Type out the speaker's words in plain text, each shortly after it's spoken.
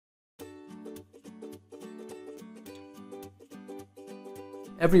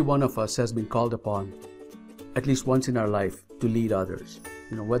Every one of us has been called upon at least once in our life to lead others.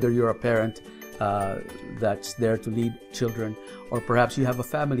 Whether you're a parent that's there to lead children, or perhaps you have a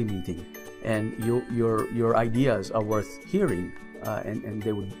family meeting and your ideas are worth hearing,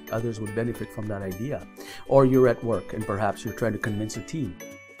 and others would benefit from that idea. Or you're at work and perhaps you're trying to convince a team.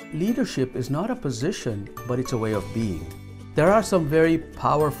 Leadership is not a position, but it's a way of being. There are some very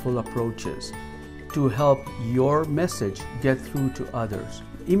powerful approaches to help your message get through to others.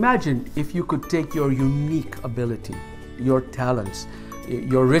 Imagine if you could take your unique ability, your talents,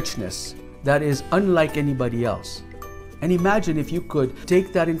 your richness that is unlike anybody else, and imagine if you could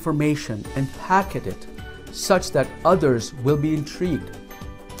take that information and packet it such that others will be intrigued,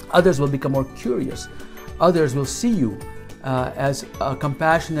 others will become more curious, others will see you as a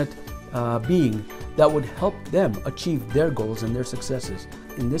compassionate being that would help them achieve their goals and their successes.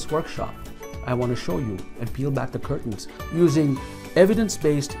 In this workshop, I want to show you and peel back the curtains using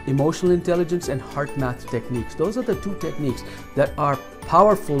evidence-based emotional intelligence and heart math techniques. Those are the two techniques that are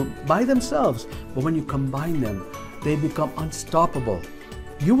powerful by themselves, but when you combine them, they become unstoppable.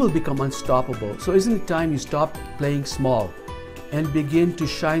 You will become unstoppable. So isn't it time you stop playing small and begin to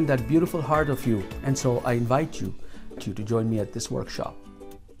shine that beautiful heart of you? And so I invite you to join me at this workshop.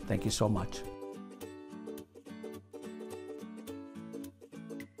 Thank you so much.